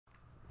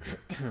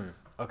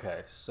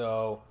Okay,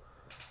 so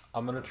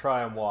I'm gonna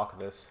try and walk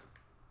this,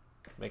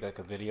 make like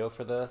a video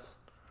for this,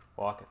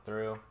 walk it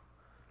through.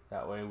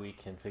 That way we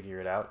can figure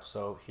it out.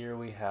 So here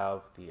we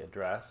have the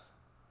address,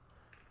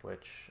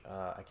 which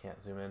I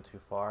can't zoom in too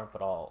far,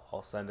 but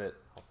I'll send it.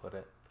 I'll put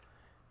it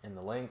in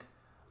the link.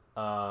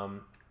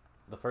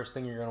 The first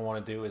thing you're going to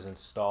want to do is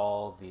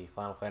install the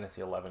Final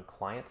Fantasy XI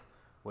client,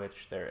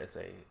 which there is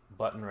a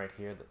button right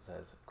here that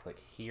says click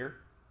here.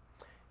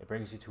 It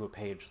brings you to a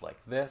page like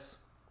this.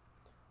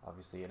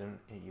 Obviously it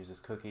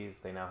uses cookies.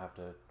 They now have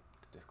to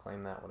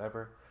disclaim that,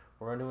 whatever.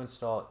 We're going to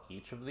install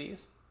each of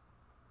these.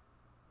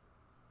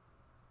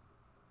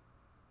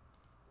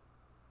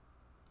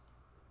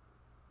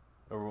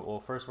 Well,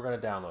 first we're going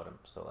to download them.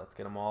 So let's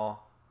get them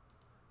all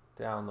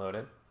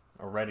downloaded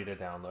or ready to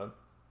download.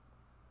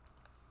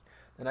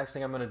 The next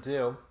thing I'm going to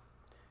do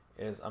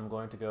is I'm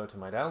going to go to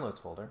my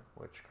downloads folder,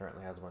 which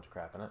currently has a bunch of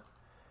crap in it,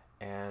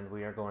 and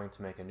we are going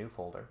to make a new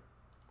folder,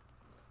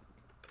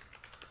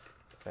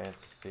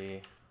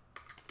 Fantasy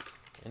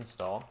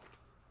Install.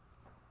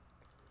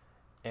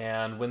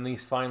 And when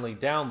these finally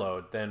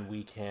download, then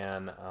we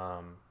can,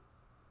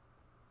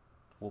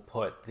 we'll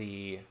put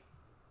the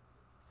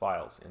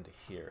files into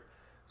here.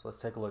 So let's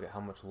take a look at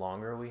how much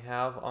longer we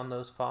have on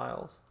those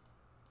files.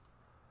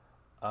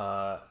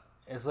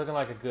 It's looking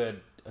like a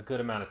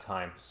good amount of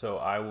time, so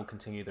I will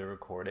continue the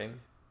recording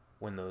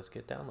when those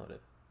get downloaded.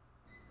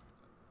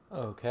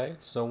 Okay,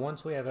 so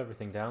once we have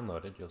everything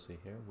downloaded, you'll see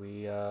here,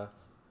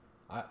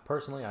 I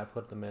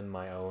put them in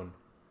my own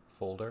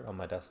folder on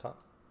my desktop.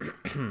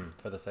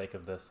 For the sake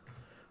of this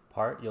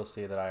part, you'll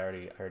see that I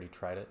already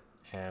tried it,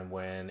 and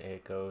when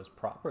it goes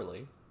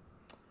properly,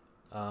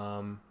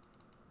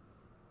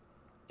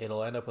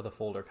 it'll end up with a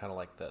folder kind of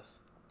like this,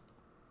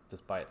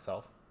 just by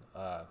itself.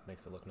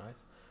 Makes it look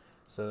nice.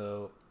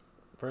 So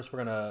first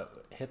we're gonna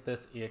hit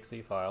this exe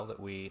file that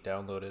we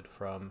downloaded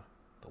from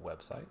the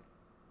website,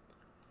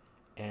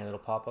 and it'll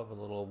pop up a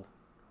little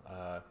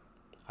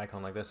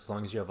icon like this. As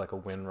long as you have like a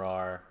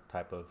WinRAR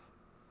type of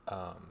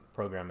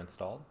program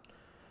installed,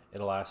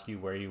 it'll ask you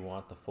where you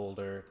want the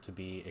folder to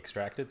be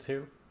extracted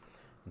to.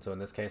 And so in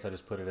this case, I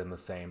just put it in the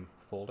same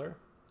folder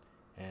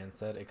and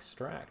said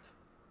extract.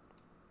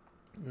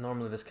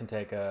 Normally this can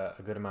take a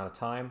good amount of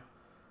time.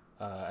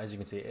 As you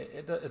can see,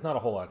 it's not a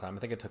whole lot of time. I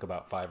think it took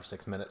about 5 or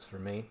 6 minutes for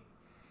me.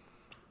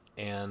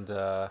 And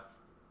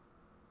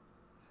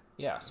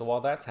yeah, so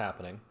while that's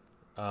happening,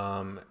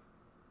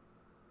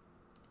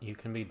 you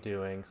can be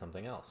doing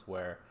something else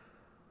where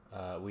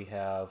we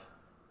have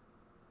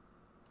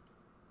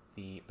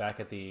back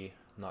at the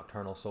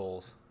Nocturnal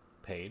Souls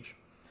page.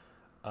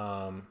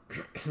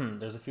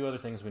 There's a few other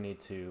things we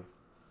need to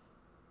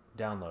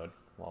download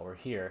while we're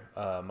here.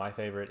 My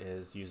favorite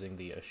is using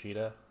the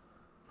Ashita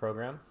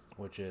program,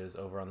 which is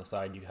over on the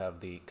side. You have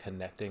the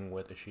connecting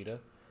with Ishita,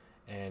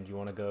 and you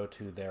want to go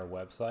to their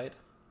website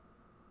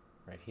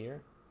right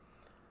here.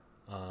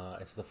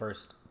 It's the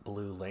first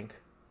blue link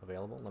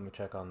available. Let me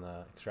check on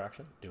the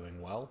extraction. Doing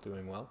well.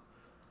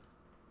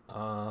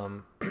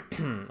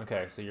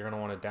 Okay, so you're going to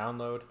want to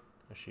download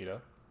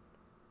Ashita.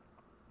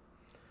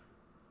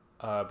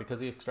 Because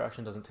the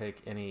extraction doesn't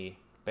take any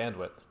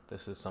bandwidth,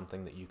 this is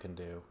something that you can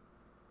do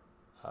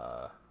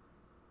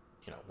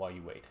while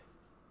you wait.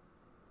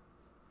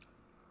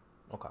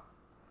 Okay,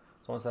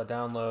 so once that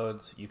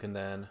downloads, you can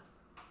then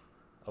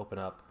open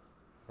up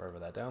wherever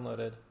that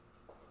downloaded.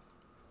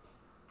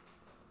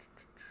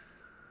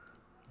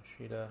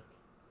 Ashita.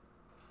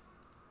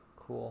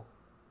 Cool.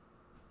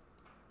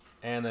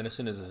 And then as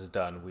soon as this is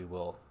done, we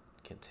will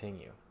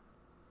continue.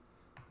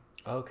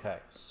 Okay,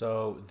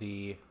 so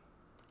the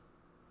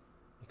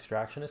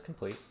extraction is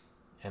complete,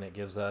 and it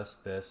gives us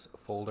this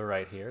folder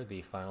right here,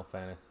 the Final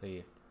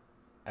Fantasy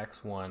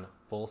X1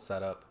 full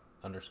setup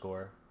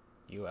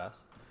 _US.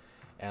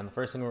 And the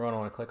first thing we're going to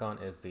want to click on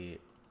is the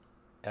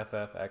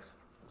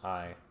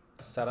FFXI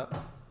setup.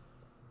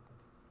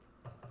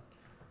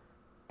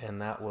 And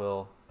that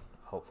will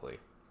hopefully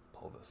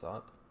pull this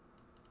up.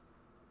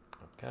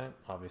 Okay,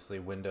 obviously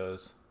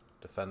Windows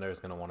Defender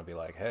is going to want to be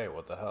like, hey,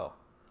 what the hell?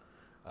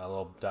 A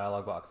little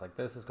dialog box like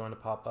this is going to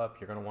pop up.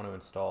 You're going to want to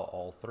install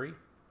all three.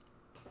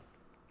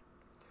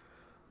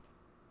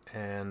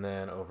 And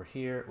then over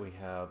here we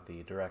have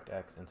the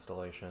DirectX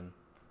installation.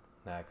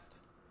 Next.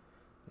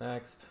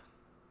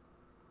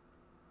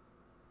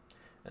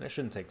 And it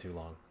shouldn't take too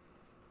long.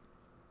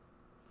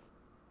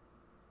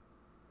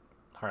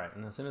 Alright,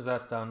 and as soon as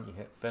that's done, you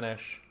hit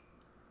finish.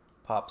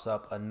 Pops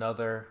up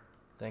another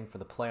thing for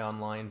the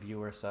Playonline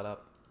viewer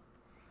setup.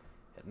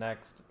 Hit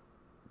next.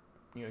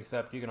 You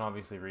accept. You can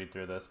obviously read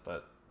through this,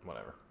 but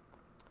whatever.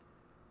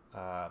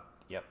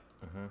 Yep.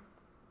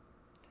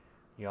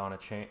 You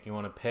want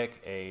to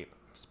pick a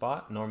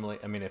spot. Normally,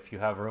 I mean, if you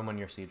have room on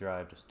your C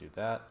drive, just do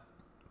that.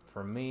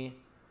 For me,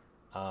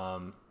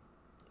 I'm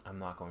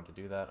not going to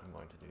do that. I'm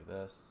going to do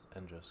this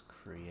and just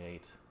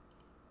create,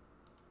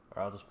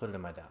 or I'll just put it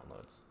in my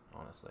downloads,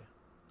 honestly.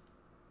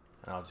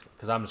 And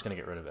because I'm just going to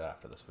get rid of it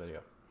after this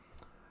video.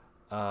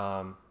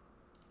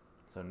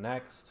 So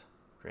next,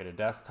 create a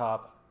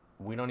desktop.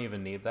 we don't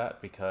even need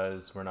that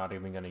because we're not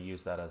even going to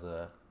use that as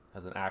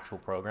an actual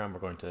program. We're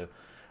going to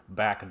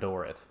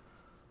backdoor it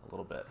a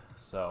little bit.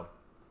 So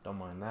don't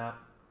mind that.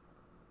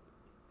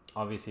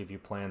 Obviously, if you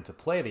plan to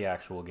play the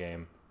actual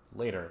game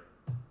later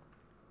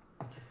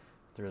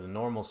through the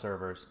normal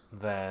servers,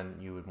 then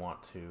you would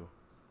want to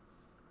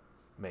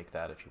make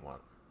that if you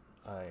want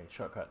a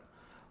shortcut.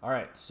 All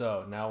right,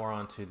 so now we're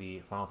on to the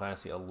Final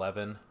Fantasy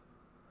XI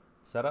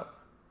setup.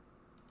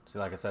 See,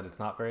 like I said, it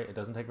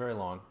doesn't take very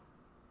long.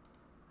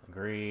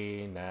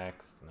 Agree,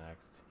 next,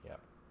 yep.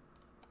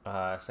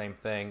 Same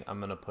thing, I'm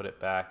gonna put it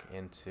back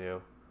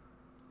into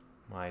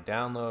my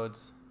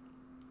downloads.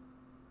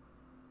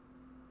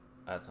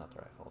 That's not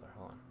the right folder,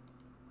 hold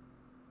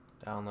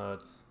on.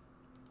 Downloads.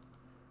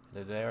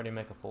 Did they already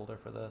make a folder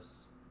for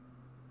this?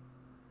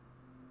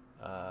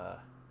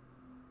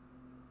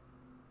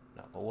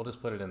 No, but we'll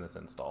just put it in this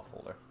install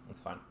folder. It's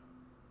fine.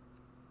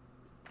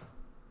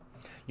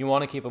 You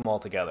want to keep them all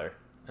together.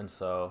 And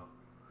so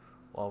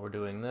while we're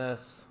doing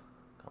this,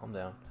 calm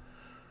down.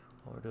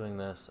 While we're doing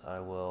this, I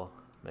will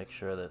make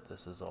sure that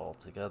this is all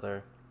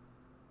together.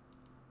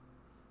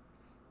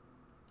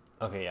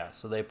 Okay, yeah,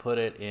 so they put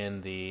it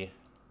in the,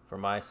 for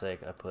my sake,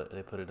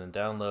 they put it in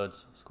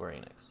downloads, Square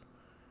Enix.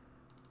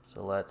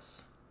 So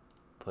let's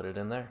put it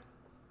in there.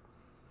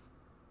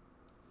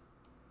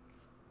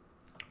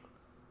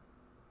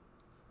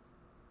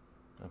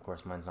 Of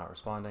course, mine's not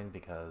responding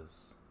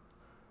because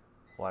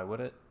why would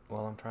it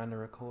while I'm trying to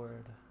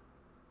record?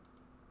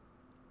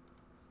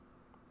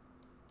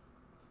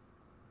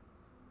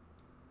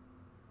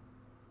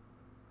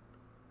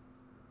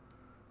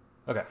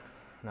 Okay,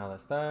 now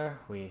that's there.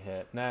 We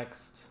hit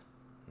next,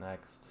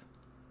 next.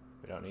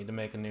 We don't need to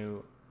make a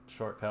new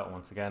shortcut.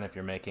 Once again, if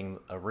you're making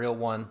a real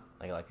one,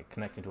 like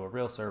connecting to a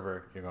real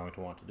server, you're going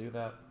to want to do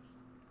that.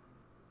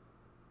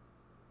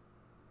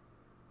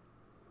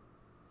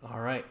 All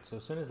right, so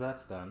as soon as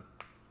that's done,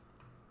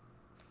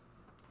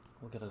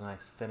 we'll get a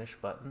nice finish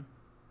button.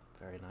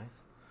 Very nice.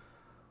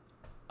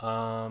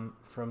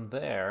 From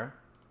there,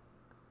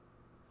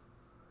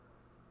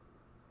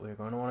 we're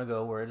going to want to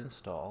go where it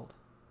installed,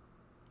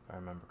 if I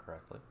remember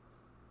correctly.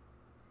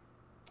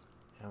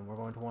 And we're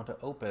going to want to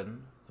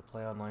open the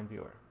Playonline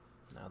viewer.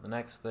 Now, the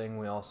next thing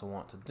we also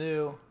want to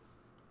do,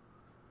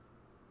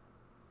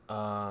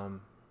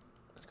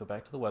 let's go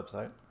back to the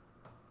website.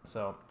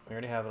 So, we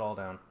already have it all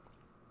down.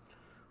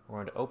 We're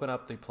going to open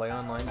up the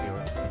Playonline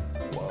viewer.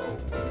 Whoa.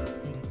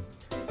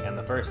 And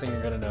the first thing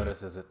you're going to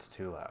notice is it's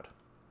too loud.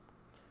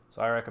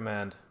 So I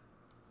recommend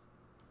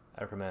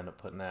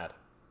putting that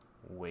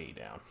way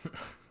down.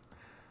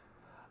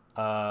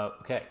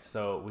 Okay,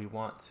 so we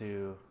want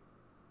to,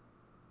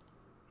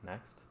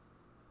 next,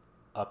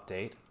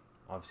 update.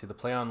 Obviously the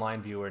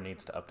Playonline viewer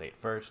needs to update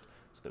first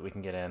so that we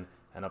can get in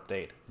and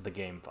update the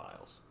game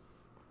files.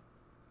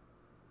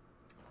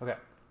 Okay,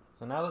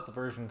 so now that the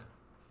version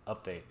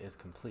update is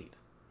complete,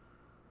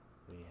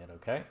 we hit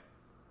OK.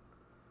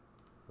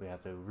 We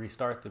have to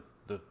restart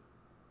the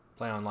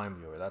Playonline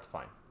viewer. That's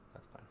fine.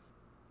 That's fine.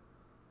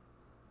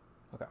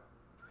 Okay.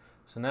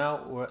 So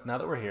now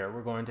that we're here,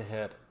 we're going to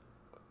hit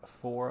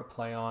for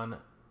Playonline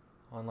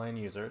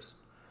users.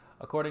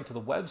 According to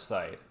the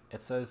website,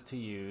 it says to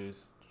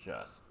use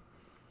just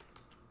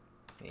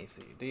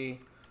ACD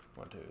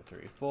 1 2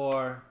 3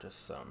 4,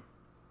 just some,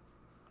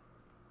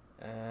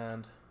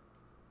 and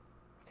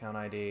account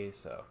ID.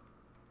 So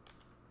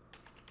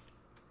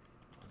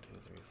 1 2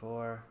 3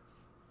 4.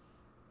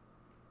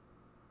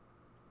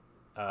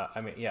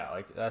 I mean, yeah,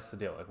 like that's the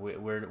deal. Like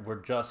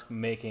we're just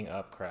making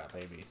up crap.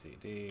 A B C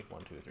D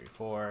 1 2 3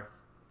 4.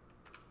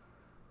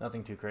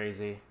 Nothing too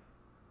crazy.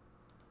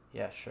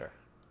 Yeah, sure.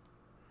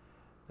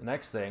 The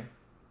next thing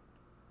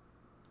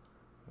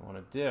we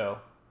want to do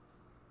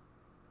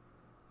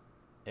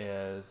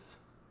is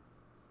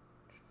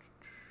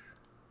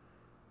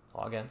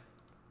log in.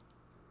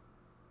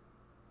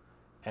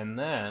 And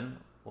then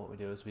what we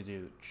do is we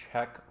do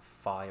check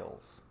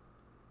files.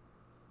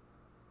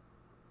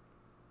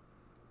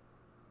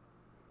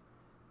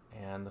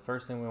 And the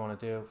first thing we want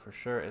to do for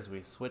sure is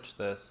we switch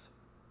this.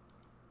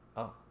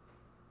 Oh,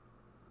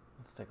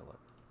 let's take a look.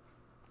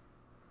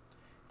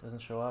 It doesn't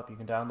show up. You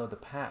can download the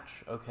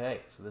patch.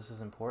 Okay, so this is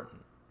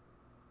important.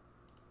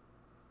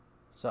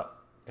 So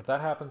if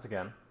that happens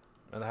again,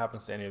 and that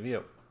happens to any of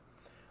you,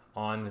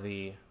 on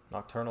the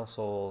Nocturnal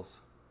Souls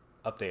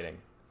updating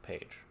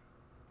page,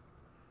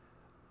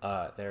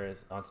 there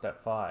is on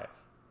step 5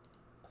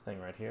 a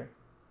thing right here,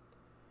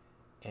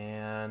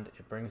 and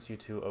it brings you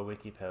to a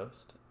wiki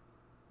post.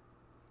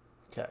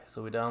 Okay,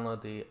 so we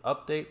download the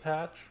update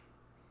patch.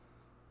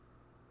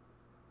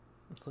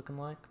 It's looking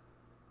like.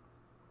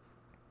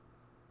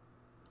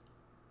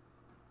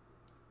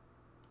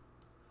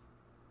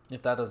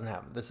 If that doesn't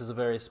happen, this is a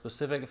very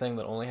specific thing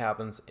that only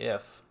happens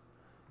if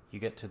you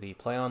get to the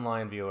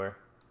Playonline viewer,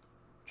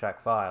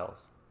 check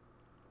files,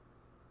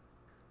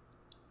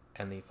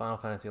 and the Final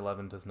Fantasy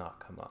XI does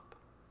not come up.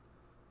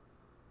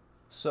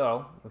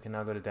 So we can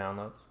now go to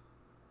downloads,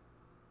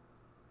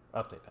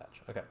 update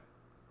patch. Okay.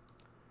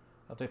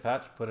 Update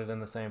patch, put it in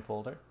the same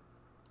folder.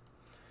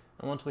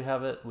 And once we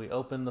have it, we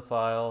open the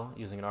file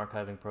using an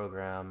archiving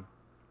program,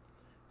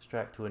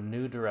 extract to a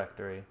new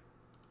directory.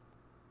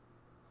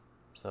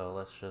 So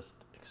let's just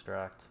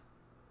extract.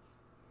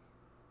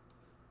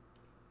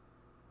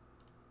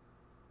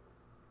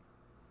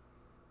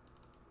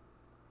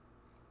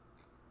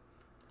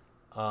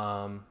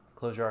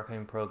 Close your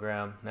archiving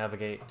program,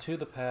 navigate to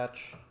the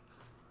patch.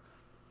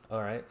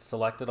 All right,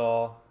 select it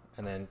all,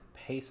 and then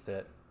paste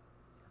it,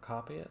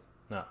 copy it?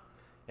 No,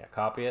 yeah,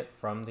 copy it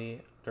from the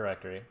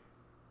directory,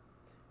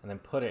 and then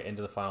put it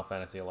into the Final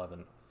Fantasy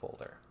XI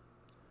folder.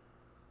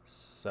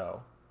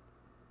 So,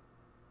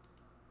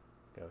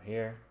 go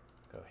here,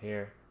 go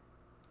here,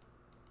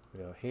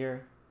 go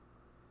here,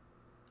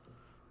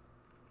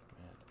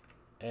 Command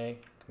A,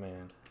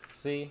 Command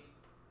C,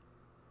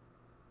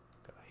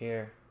 go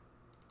here,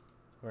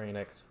 Square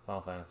Enix,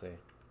 Final Fantasy,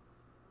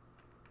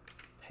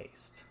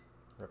 paste.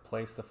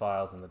 Replace the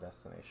files in the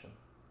destination.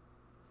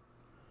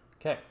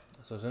 Okay,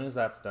 so as soon as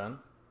that's done,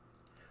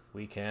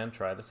 we can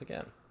try this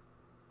again.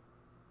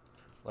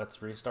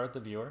 Let's restart the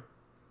viewer.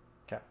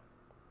 Okay,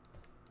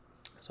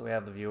 so we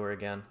have the viewer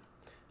again.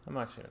 I'm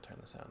actually going to turn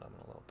the sound up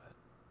a little bit.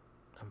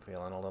 I'm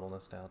feeling a little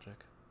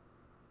nostalgic.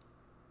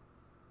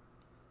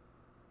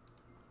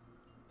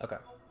 Okay,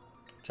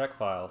 check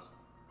files.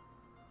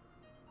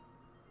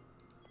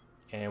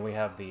 And we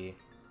have the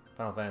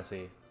Final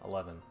Fantasy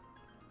XI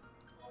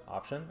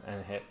option,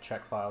 and hit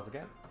check files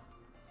again.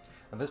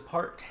 Now this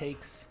part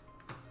takes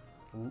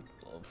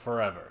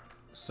forever,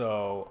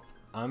 so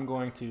I'm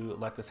going to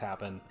let this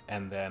happen,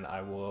 and then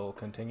I will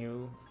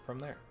continue from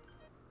there.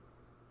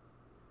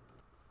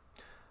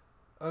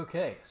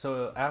 Okay,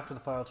 so after the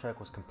file check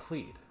was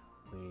complete,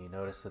 we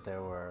noticed that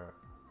there were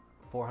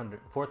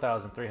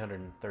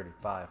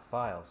 4,335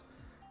 files,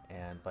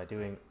 and by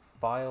doing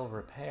file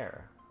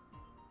repair,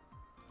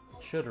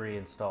 it should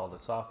reinstall the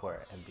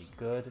software and be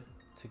good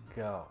to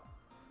go.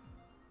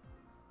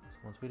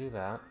 So once we do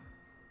that,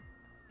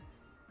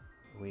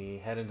 we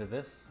head into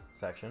this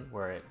section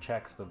where it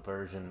checks the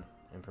version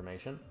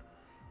information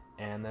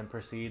and then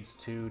proceeds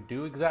to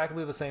do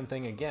exactly the same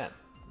thing again.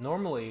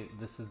 Normally,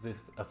 this is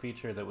a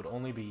feature that would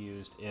only be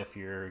used if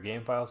your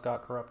game files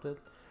got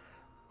corrupted,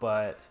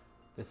 but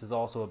this is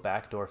also a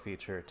backdoor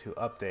feature to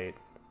update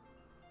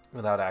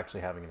without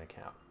actually having an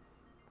account.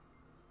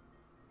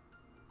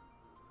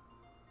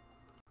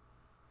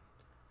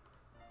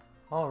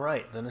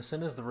 Alright, then as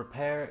soon as the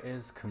repair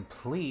is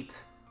complete,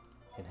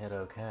 you can hit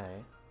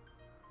OK.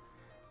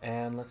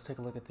 And let's take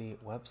a look at the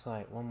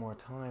website one more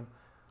time.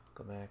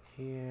 Go back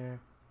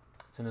here.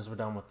 As soon as we're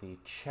done with the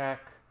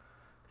check,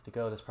 good to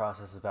go. This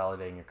process is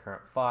validating your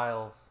current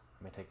files.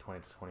 It may take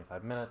 20 to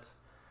 25 minutes.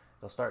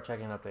 You'll start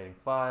checking and updating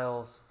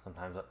files,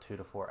 sometimes up 2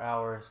 to 4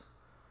 hours.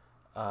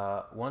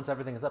 Once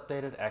everything is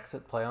updated,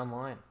 exit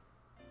Playonline.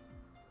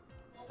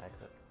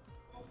 Exit.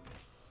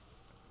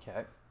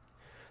 Okay.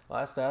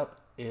 Last step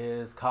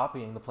is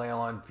copying the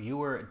Playonline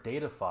viewer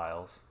data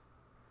files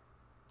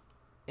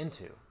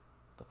into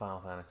the Final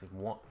Fantasy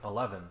XI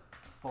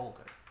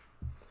folder.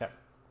 Okay.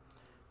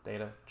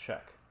 Data,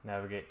 check.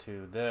 Navigate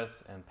to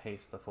this and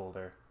paste the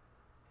folder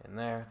in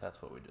there.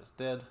 That's what we just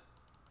did.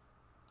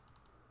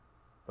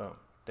 Boom.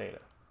 Data.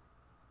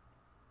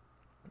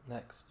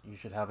 Next, you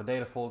should have a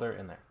data folder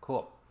in there.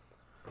 Cool.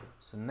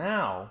 So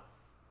now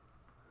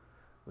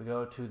we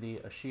go to the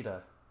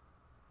Ashita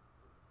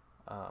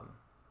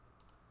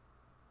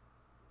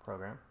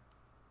program,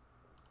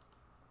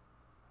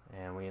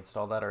 and we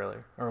installed that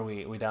earlier, or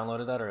we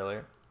downloaded that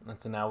earlier, and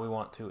so now we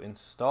want to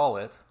install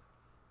it.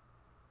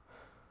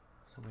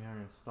 So we are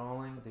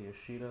installing the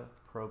Ashita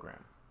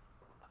program.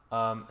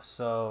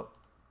 So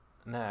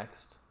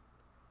next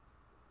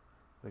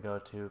we go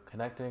to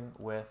connecting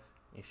with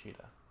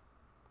Ishita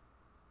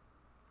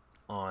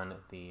on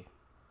the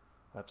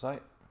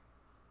website.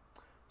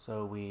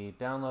 So we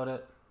download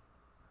it.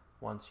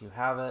 Once you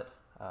have it,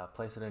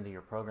 place it into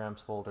your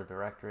programs folder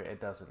directory. It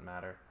doesn't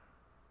matter.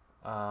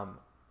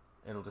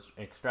 It'll just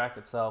extract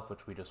itself,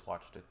 which we just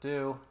watched it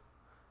do.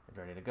 It's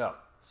ready to go.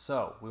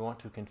 So we want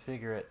to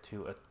configure it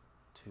to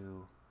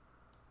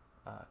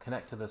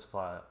connect to this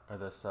file or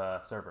this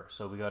server.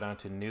 So we go down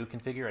to New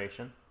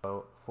Configuration.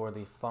 So for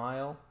the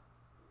file,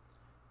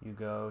 you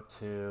go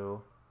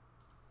to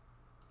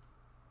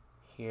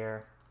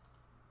here,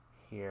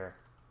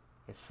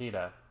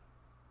 Ishita.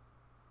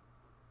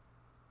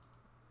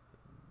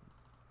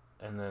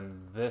 And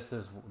then this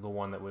is the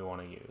one that we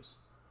want to use.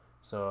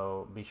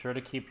 So be sure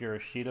to keep your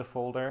Ashita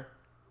folder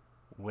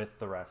with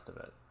the rest of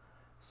it.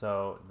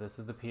 So this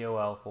is the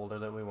POL folder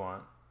that we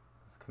want.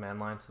 The command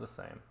line's the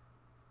same.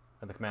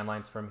 And the command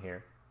line's from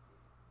here,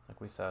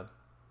 like we said.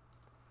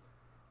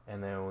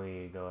 And then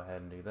we go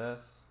ahead and do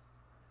this.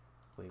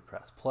 We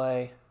press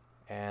play,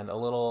 and a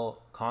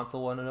little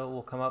console window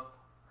will come up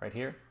right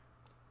here.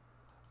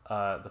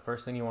 The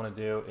first thing you want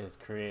to do is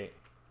create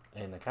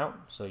an account.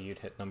 So you'd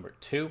hit number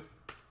 2.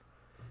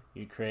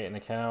 You'd create an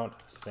account,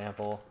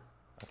 sample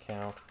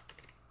account,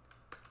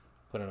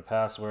 put in a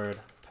password.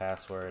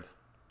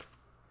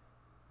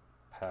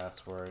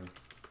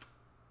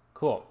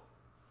 Cool.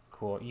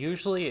 cool.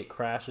 Usually it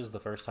crashes the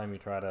first time you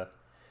try to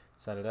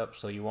set it up,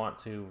 so you want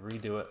to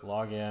redo it.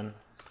 Log in,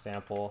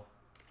 sample,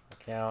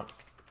 account,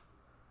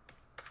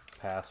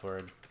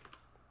 password.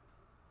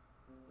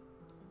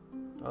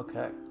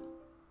 Okay.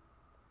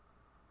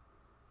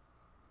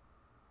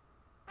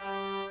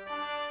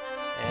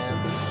 And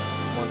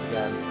once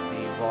again,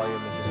 the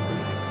volume is just going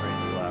to be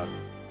crazy loud.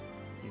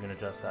 You can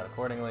adjust that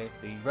accordingly.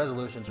 The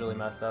resolution's really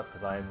messed up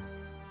because I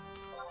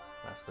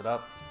messed it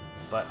up,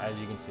 but as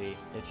you can see,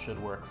 it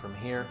should work from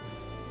here.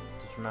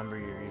 Just remember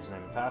your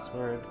username and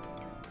password.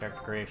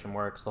 Character creation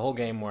works. The whole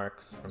game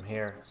works from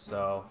here.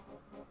 So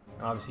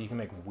obviously you can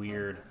make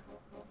weird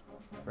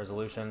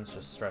resolutions.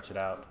 Just stretch it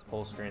out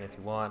full screen if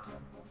you want.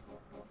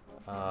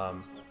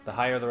 The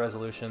higher the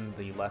resolution,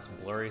 the less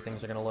blurry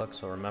things are going to look.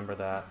 So remember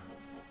that.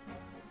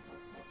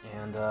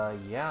 And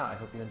yeah, I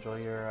hope you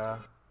enjoy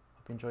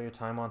your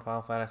time on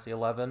Final Fantasy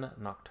XI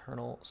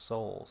Nocturnal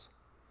Souls.